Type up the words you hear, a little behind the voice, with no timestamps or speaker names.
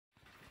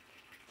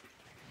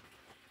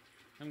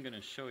I'm going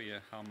to show you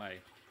how my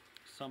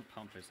sump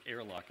pump is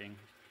air locking.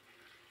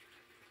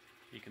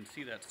 You can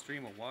see that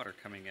stream of water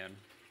coming in,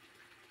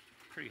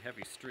 pretty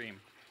heavy stream,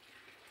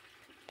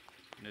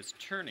 and it's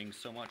churning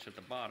so much at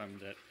the bottom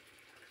that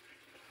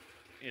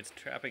it's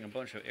trapping a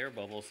bunch of air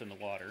bubbles in the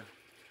water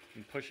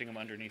and pushing them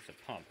underneath the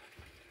pump.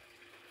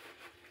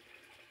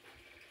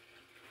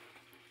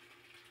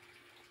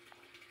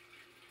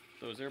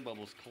 Those air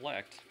bubbles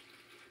collect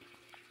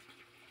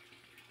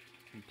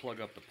and plug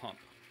up the pump.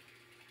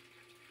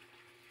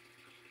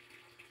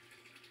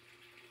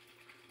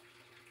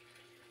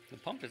 The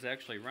pump is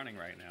actually running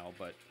right now,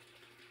 but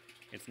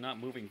it's not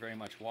moving very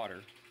much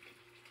water.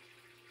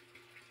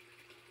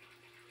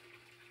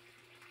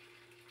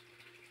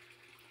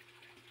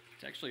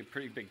 It's actually a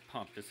pretty big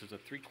pump. This is a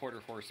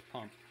 3/4 horse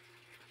pump,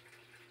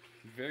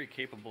 very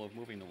capable of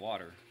moving the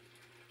water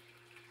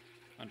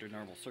under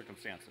normal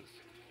circumstances.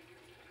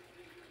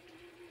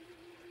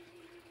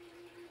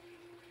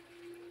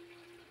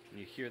 And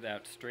you hear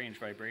that strange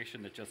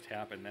vibration that just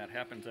happened. That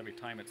happens every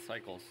time it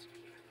cycles.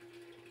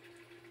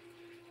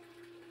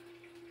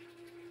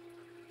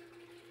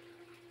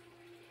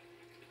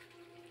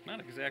 Not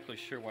exactly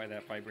sure why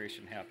that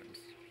vibration happens.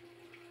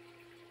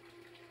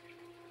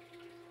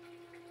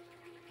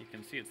 You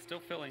can see it's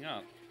still filling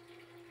up.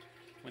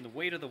 When the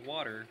weight of the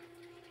water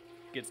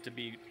gets to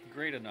be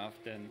great enough,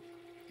 then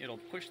it'll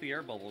push the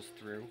air bubbles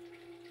through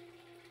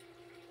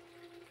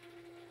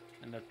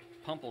and the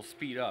pump will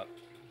speed up.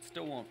 It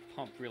still won't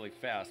pump really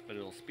fast, but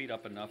it'll speed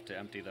up enough to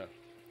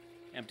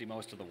empty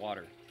most of the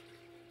water.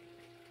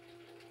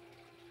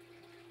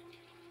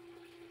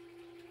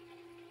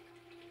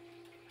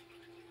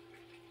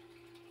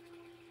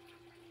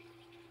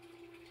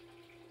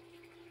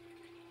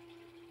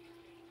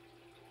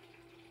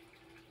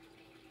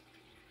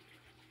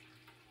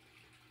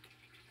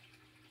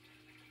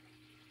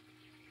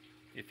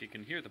 If you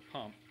can hear the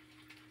pump,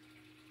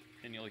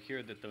 then you'll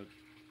hear that the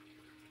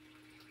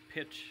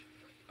pitch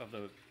of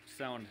the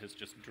sound has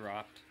just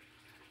dropped.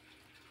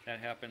 That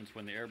happens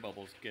when the air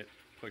bubbles get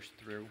pushed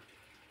through,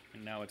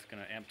 and now it's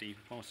going to empty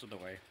most of the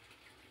way.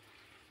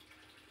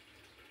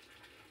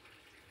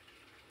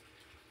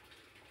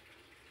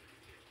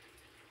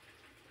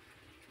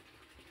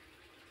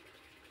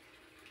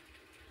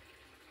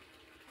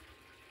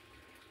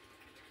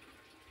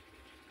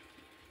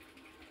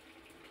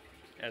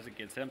 As it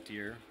gets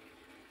emptier,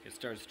 it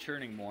starts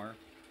churning more,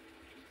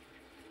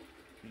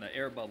 and the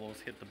air bubbles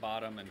hit the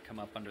bottom and come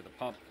up under the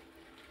pump,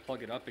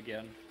 plug it up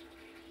again,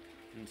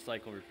 and the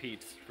cycle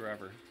repeats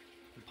forever.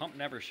 The pump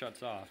never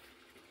shuts off,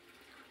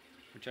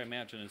 which I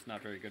imagine is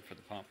not very good for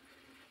the pump.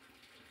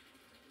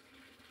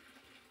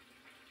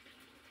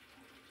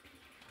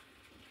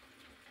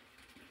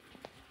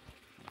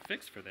 The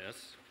fix for this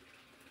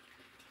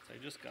is I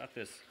just got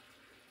this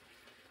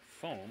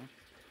foam.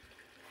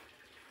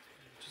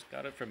 Just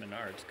got it from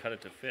Menards, cut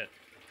it to fit.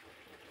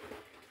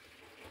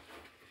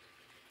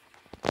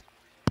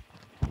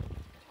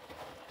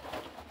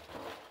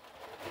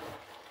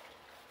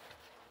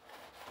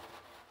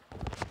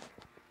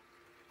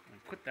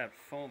 Put that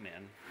foam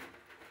in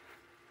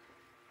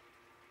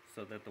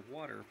so that the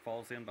water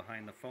falls in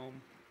behind the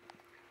foam,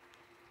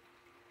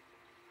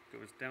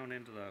 goes down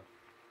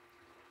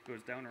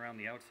around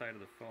the outside of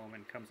the foam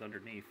and comes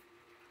underneath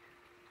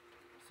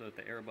so that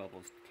the air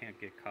bubbles can't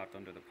get caught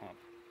under the pump.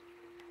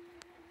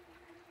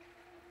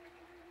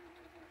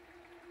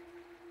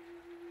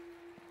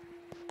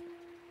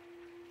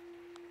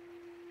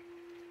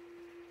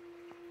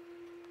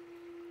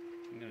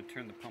 I'm going to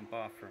turn the pump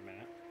off for a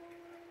minute.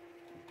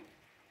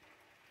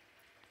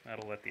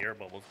 That'll let the air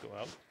bubbles go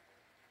out.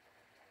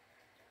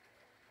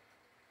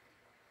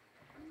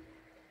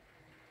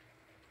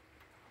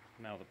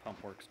 Now the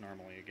pump works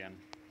normally again.